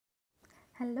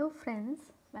Hello friends,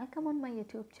 welcome on my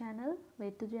YouTube channel Way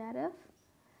to JRF.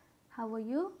 How are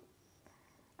you?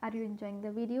 Are you enjoying the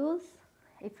videos?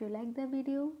 If you like the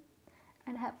video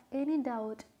and have any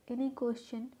doubt, any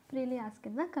question, freely ask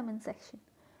in the comment section.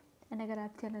 And अगर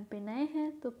आप channel पे नए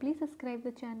हैं तो please subscribe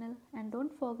the channel and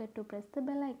don't forget to press the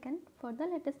bell icon for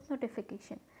the latest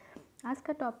notification. आज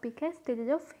का topic है stages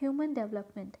of human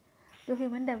development. जो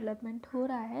ह्यूमन डेवलपमेंट हो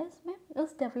रहा है उसमें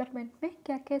उस डेवलपमेंट में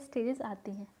क्या क्या स्टेजेस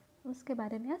आती हैं उसके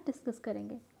बारे में आज डिस्कस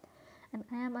करेंगे. And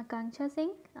I am Akanksha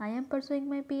Singh. I am pursuing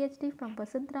my PhD from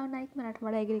Vasantrao Naik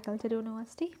Marathwada agriculture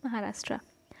university Maharashtra.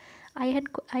 I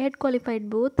had qualified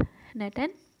both net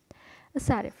and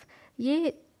SRF.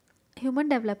 ये ह्यूमन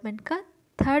डेवलपमेंट का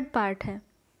थर्ड पार्ट है.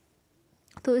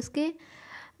 तो इसके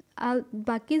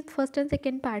बाकी फर्स्ट एंड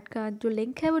सेकेंड पार्ट का जो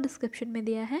लिंक है वो डिस्क्रिप्शन में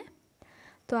दिया है,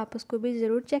 तो आप उसको भी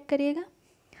ज़रूर चेक करिएगा.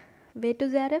 Way to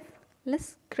JRF,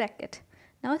 let's crack it.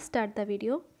 Now start the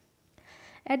video.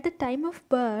 At the time of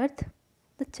birth,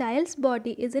 the child's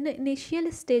body is in an initial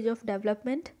stage of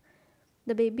development.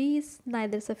 The baby is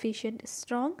neither sufficient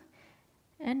strong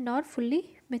and nor fully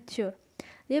mature.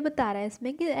 ये बता रहा है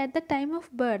इसमें कि at the time of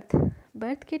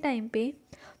birth के time पे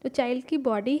जो child की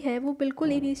बॉडी है वो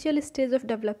बिल्कुल इनिशियल स्टेज ऑफ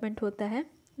डेवलपमेंट होता है.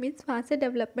 मीन्स वहाँ से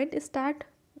डेवलपमेंट स्टार्ट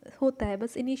होता है.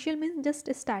 बस initial means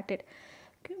just started.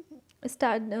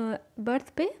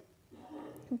 Birth पे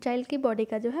चाइल्ड की बॉडी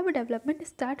का जो है वो डेवलपमेंट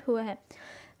स्टार्ट हुआ है.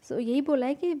 सो यही बोला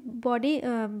है कि बॉडी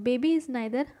बेबी इज़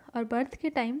नाइदर, और बर्थ के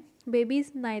time baby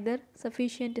is neither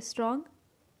sufficient strong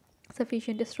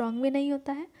भी नहीं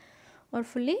होता है और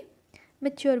फुल्ली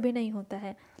मैच्योर भी नहीं होता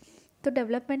है. तो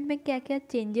डेवलपमेंट में क्या क्या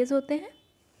चेंजेस होते हैं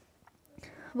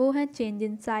वो हैं change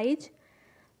in size,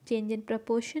 change in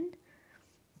proportion,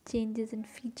 changes in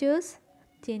features,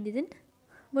 changes in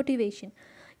motivation.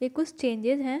 ये कुछ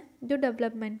चेंजेस हैं जो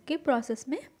डेवलपमेंट के प्रोसेस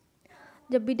में,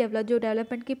 जब भी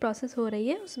डेवलपमेंट की प्रोसेस हो रही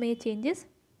है उसमें ये चेंजेस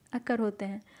अकर होते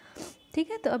हैं.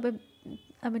 ठीक है, तो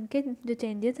अब इनके जो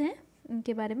चेंजेस हैं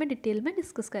इनके बारे में डिटेल में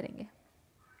डिस्कस करेंगे.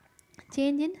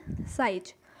 Change in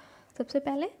size. सबसे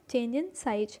पहले चेंज इन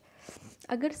साइज.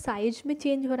 अगर साइज में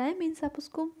चेंज हो रहा है मीन्स आप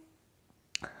उसको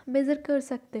मेज़र कर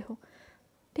सकते हो.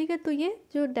 ठीक है, तो ये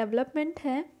जो डेवलपमेंट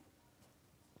है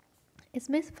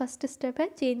इसमें फर्स्ट स्टेप है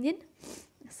change in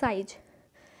size.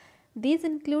 These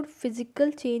include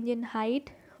physical change in height,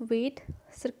 weight,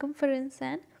 circumference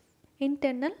and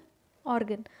internal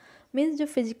organ. Means जो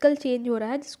फिजिकल चेंज हो रहा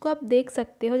है जिसको आप देख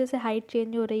सकते हो, जैसे हाइट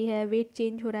चेंज हो रही है, वेट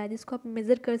चेंज हो रहा है जिसको आप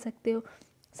मेज़र कर सकते हो,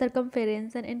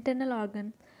 circumference and internal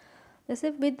organ.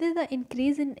 जैसे with the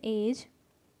increase in age,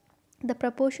 the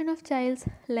proportion of child's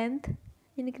length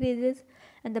increases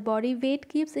and the body weight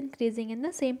keeps increasing in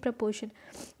the same proportion.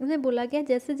 उसमें बोला गया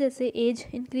जैसे जैसे एज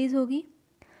इंक्रीज़ होगी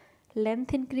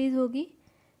लेंथ इंक्रीज़ होगी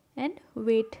एंड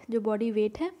वेट, जो body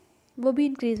weight है वो भी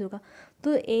इंक्रीज़ होगा.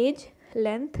 तो as,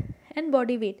 length and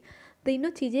body weight तीनों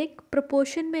चीज़ें एक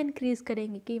प्रपोर्शन में इंक्रीज़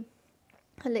करेंगी.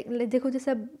 कि देखो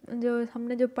जैसा जो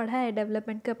हमने जो पढ़ा है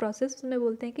डेवलपमेंट का प्रोसेस, उसमें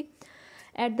बोलते हैं कि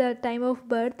at the time of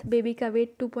birth baby का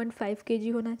वेट 2.5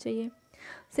 kg होना चाहिए,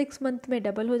 6 मंथ में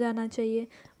डबल हो जाना चाहिए,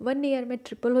 1 ईयर में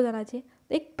ट्रिपल हो जाना चाहिए.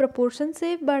 तो एक प्रपोर्शन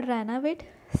से बढ़ रहा है ना वेट.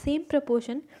 सेम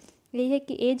प्रपोर्शन यही है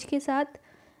कि एज के साथ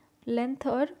लेंथ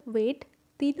और वेट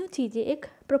तीनों चीज़ें एक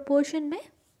प्रोपोर्शन में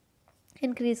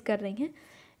इंक्रीज़ कर रही हैं.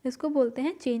 इसको बोलते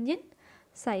हैं चेंज इन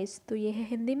साइज. तो ये है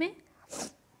हिंदी में.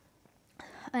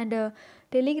 एंड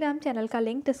टेलीग्राम चैनल का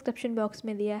लिंक डिस्क्रिप्शन बॉक्स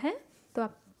में दिया है, तो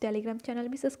आप टेलीग्राम चैनल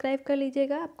भी सब्सक्राइब कर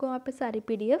लीजिएगा. आपको वहाँ पे सारी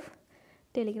PDF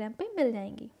टेलीग्राम पे मिल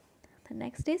जाएंगी.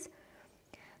 Next is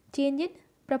change in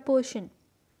proportion.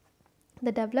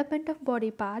 The development of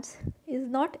body parts is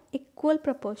not equal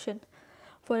proportion.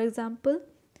 For example,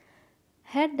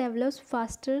 head develops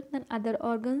faster than other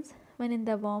organs when in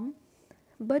the womb,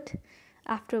 but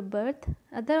after birth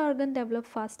other organ develop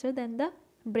faster than the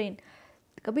brain.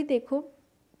 कभी देखो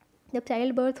जब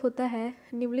child birth होता है,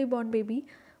 newly born baby,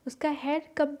 उसका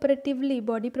head comparatively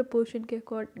body proportion के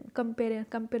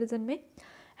comparison में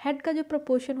head का जो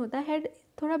प्रपोर्शन होता है, हेड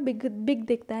थोड़ा बिग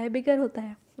दिखता है, बिगर होता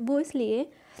है. वो इसलिए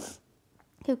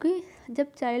क्योंकि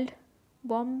जब child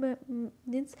born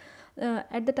means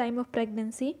at the time of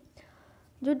pregnancy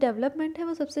जो डेवलपमेंट है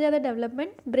वो सबसे ज़्यादा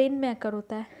डेवलपमेंट ब्रेन में आकर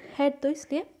होता है. हेड तो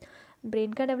इसलिए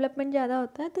ब्रेन का डेवलपमेंट ज़्यादा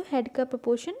होता है, तो हेड का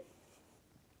प्रपोर्शन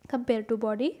कंपेयर टू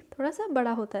बॉडी थोड़ा सा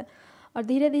बड़ा होता है. और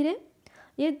धीरे धीरे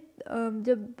ये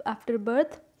जब आफ्टर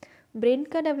बर्थ ब्रेन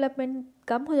का डेवलपमेंट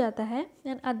कम हो जाता है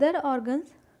एंड अदर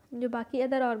ऑर्गन्स, जो बाकी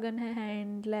अदर ऑर्गन है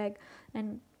hand, leg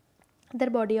and other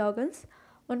body organs,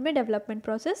 उनमें डेवलपमेंट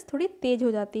प्रोसेस थोड़ी तेज़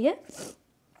हो जाती है.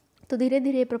 तो धीरे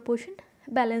धीरे प्रपोर्शन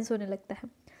बैलेंस होने लगता है.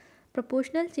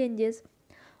 Proportional changes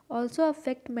also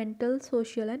affect mental,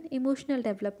 social and emotional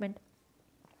development.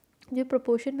 जो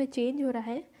प्रोपोर्शन में चेंज हो रहा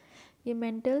है ये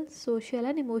mental, social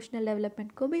and emotional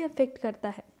development को भी अफेक्ट करता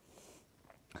है।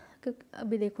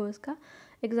 अभी देखो इसका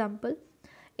example,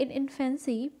 in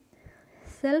infancy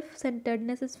self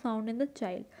centredness is found in the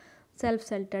child, self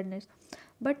centredness,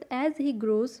 but as he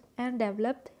grows and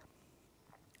developed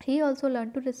he also learn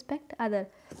to respect other.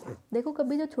 देखो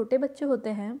कभी जो छोटे बच्चे होते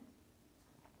हैं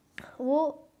वो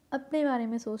अपने बारे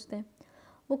में सोचते हैं,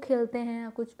 वो खेलते हैं या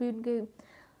कुछ भी, उनके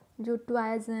जो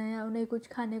टॉयज़ हैं या उन्हें कुछ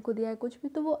खाने को दिया है कुछ भी,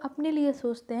 तो वो अपने लिए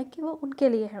सोचते हैं कि वो उनके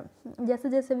लिए है। जैसे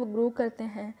जैसे वो ग्रो करते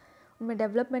हैं, उनमें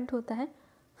डेवलपमेंट होता है,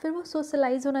 फिर वो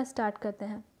सोशलाइज होना स्टार्ट करते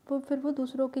हैं, फिर वो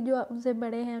दूसरों की जो उनसे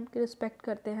बड़े हैं उनकी रिस्पेक्ट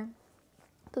करते हैं।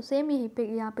 तो सेम यहीं पे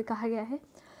यहाँ पे कहा गया है,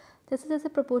 जैसे जैसे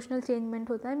प्रोपोर्शनल चेंजमेंट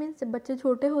होता है, मीन्स जब बच्चे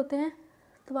छोटे होते हैं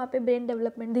तो वहाँ पे ब्रेन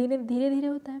डेवलपमेंट धीरे धीरे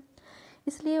होता है,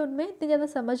 इसलिए उनमें इतनी ज़्यादा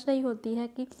समझ नहीं होती है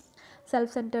कि सेल्फ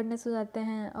सेंटर्डनेस हो जाते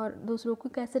हैं और दूसरों को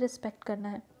कैसे रिस्पेक्ट करना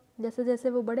है। जैसे जैसे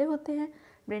वो बड़े होते हैं,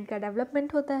 ब्रेन का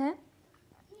डेवलपमेंट होता है,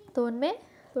 तो उनमें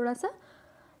थोड़ा सा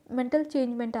मेंटल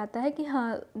चेंजमेंट आता है कि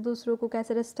हाँ दूसरों को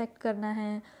कैसे रिस्पेक्ट करना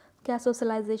है, क्या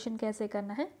सोशलाइजेशन कैसे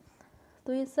करना है।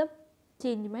 तो ये सब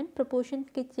चेंजमेंट प्रोपोर्शन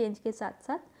के चेंज के साथ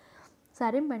साथ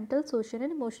सारे mental, social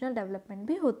and emotional development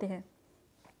भी होते हैं।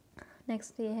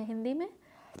 नेक्स्ट ये है हिंदी में,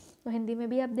 तो हिंदी में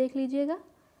भी आप देख लीजिएगा,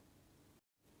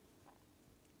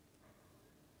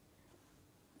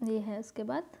 ये है। उसके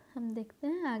बाद हम देखते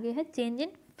हैं आगे है चेंज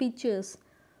इन फीचर्स।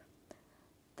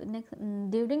 तो next,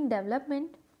 during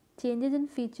development changes in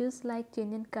features like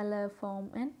change in colour, form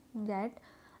and that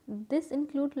this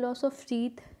include loss of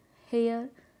teeth, hair,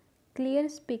 clear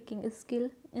speaking skill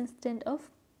instead of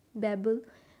babble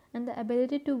and the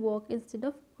ability to walk instead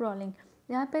of crawling.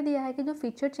 यहाँ पे दिया है कि जो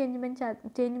feature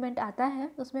changement आता है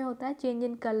उसमें होता है change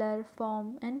in colour,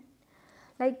 form and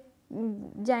like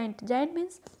giant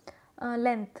means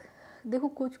length. देखो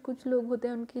कुछ लोग होते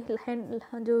हैं उनकी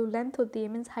हैंड जो लेंथ होती है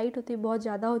मीन्स हाइट होती है बहुत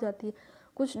ज़्यादा हो जाती है,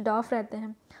 कुछ डॉफ रहते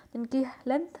हैं जिनकी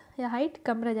लेंथ या हाइट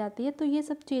कम रह जाती है, तो ये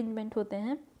सब चेंजमेंट होते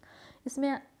हैं।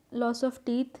 इसमें लॉस ऑफ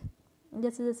टीथ,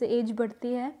 जैसे जैसे एज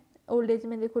बढ़ती है, ओल्ड एज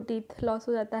में देखो टीथ लॉस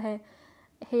हो जाता है,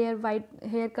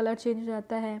 हेयर कलर चेंज हो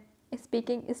जाता है,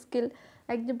 स्पीकिंग स्किल,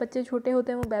 लाइक जब बच्चे छोटे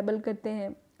होते हैं वो बैबल करते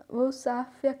हैं, वो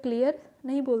साफ या क्लियर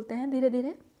नहीं बोलते हैं, धीरे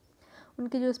धीरे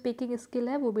उनकी जो स्पीकिंग स्किल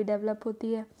है वो भी डेवलप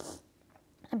होती है।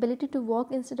 Ability to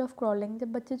walk instead of crawling,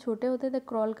 जब बच्चे छोटे होते हैं तो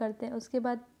क्रॉल करते हैं, उसके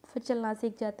बाद फिर चलना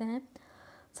सीख जाते हैं।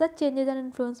 सच changes are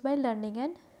influence by learning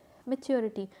and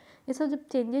maturity. ये सब जब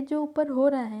चेंजेज जो ऊपर हो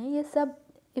रहे हैं ये सब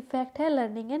इफ़ेक्ट है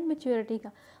लर्निंग एंड मैच्योरिटी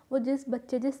का। वो जिस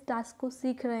बच्चे जिस टास्क को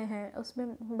सीख रहे हैं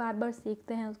उसमें बार बार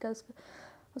सीखते हैं,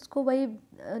 उसको वही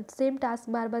सेम टास्क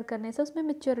बार बार करने से उसमें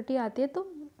मैच्योरिटी आती है। तो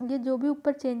ये जो भी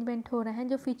ऊपर चेंजमेंट हो रहे हैं,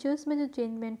 जो फीचर्स में जो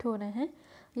चेंजमेंट हो रहे हैं,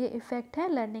 ये इफ़ेक्ट है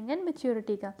लर्निंग एंड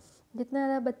मैच्योरिटी का। जितना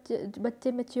ज़्यादा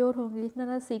बच्चे मैच्योर होंगे, जितना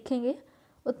ज़्यादा सीखेंगे,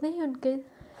 उतने ही उनके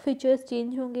फीचर्स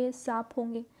चेंज होंगे, साफ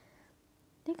होंगे।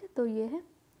 ठीक है, तो ये है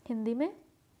हिंदी में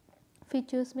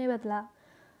फीचर्स में बदलाव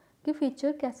कि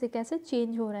फीचर कैसे कैसे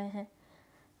चेंज हो रहे हैं।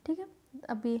 ठीक है,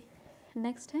 अभी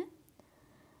नेक्स्ट है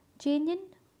change in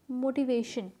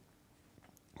motivation.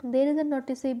 There is a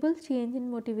noticeable change in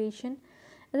motivation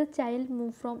as a child move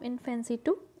from infancy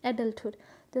to adulthood.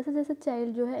 जैसे जैसे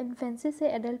चाइल्ड जो है इन्फेंसी से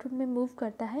एडल्टहुड में मूव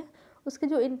करता है, उसके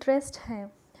जो इंटरेस्ट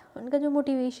हैं, उनका जो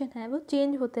मोटिवेशन है वो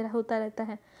चेंज होता रहता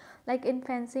है। लाइक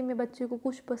इन्फेंसी में बच्चे को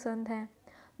कुछ पसंद है,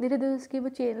 धीरे धीरे उसकी वो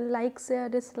लाइक्स या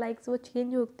डिसलाइक्स वो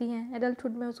चेंज होती हैं,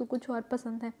 एडल्टहुड में उसको कुछ और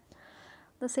पसंद है।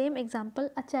 The same example,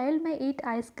 a child में ईट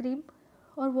आइसक्रीम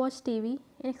और watch TV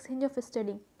in exchange of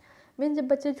study. Means जब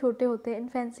बच्चे छोटे होते हैं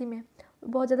इन्फेंसी में,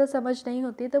 बहुत ज़्यादा समझ नहीं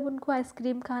होती, तब उनको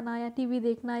आइसक्रीम खाना या टीवी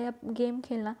देखना या गेम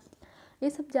खेलना ये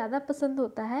सब ज़्यादा पसंद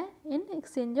होता है इन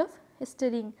एक्सचेंज ऑफ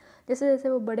स्टडीइंग। जैसे जैसे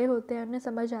वो बड़े होते हैं, उन्हें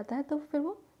समझ आता है, तो फिर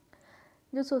वो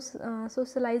जो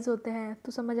सोशलाइज होते हैं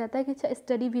तो समझ आता है कि अच्छा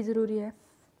स्टडी भी ज़रूरी है।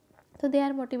 तो they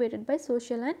are motivated by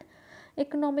social and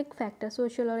economic factor.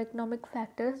 Social और इकोनॉमिक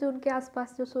फैक्टर्स, जो उनके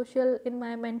आसपास जो सोशल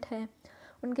इन्वायरमेंट है,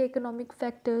 उनके इकोनॉमिक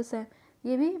फैक्टर्स हैं,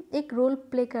 ये भी एक रोल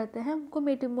प्ले करते हैं उनको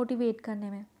मोटिवेट करने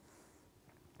में।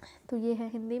 तो ये है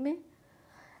हिंदी में,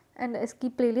 एंड इसकी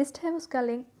प्लेलिस्ट है, उसका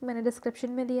लिंक मैंने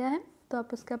डिस्क्रिप्शन में दिया है, तो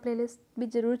आप उसका प्लेलिस्ट भी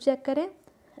ज़रूर चेक करें।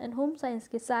 एंड होम साइंस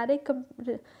के सारे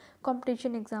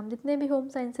कंपटीशन एग्ज़ाम, जितने भी होम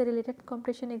साइंस से रिलेटेड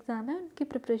कंपटीशन एग्ज़ाम है, उनकी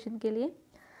प्रिपरेशन के लिए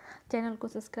चैनल को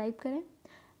सब्सक्राइब करें।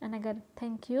 एंड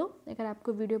थैंक यू, अगर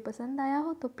आपको वीडियो पसंद आया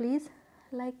हो तो प्लीज़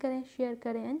लाइक करें, शेयर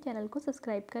करें एंड चैनल को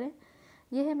सब्सक्राइब करें।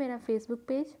 ये है मेरा Facebook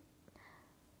page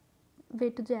way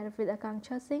to JRF with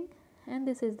Akanksha Singh, and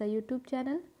this is the YouTube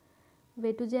channel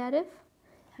way to JRF।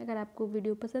 अगर आपको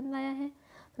वीडियो पसंद आया है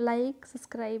तो like,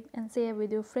 subscribe and share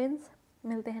with your friends.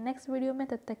 मिलते हैं नेक्स्ट वीडियो में,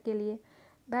 तब तक के लिए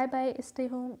bye bye, stay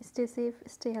home, stay safe,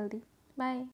 stay healthy, bye.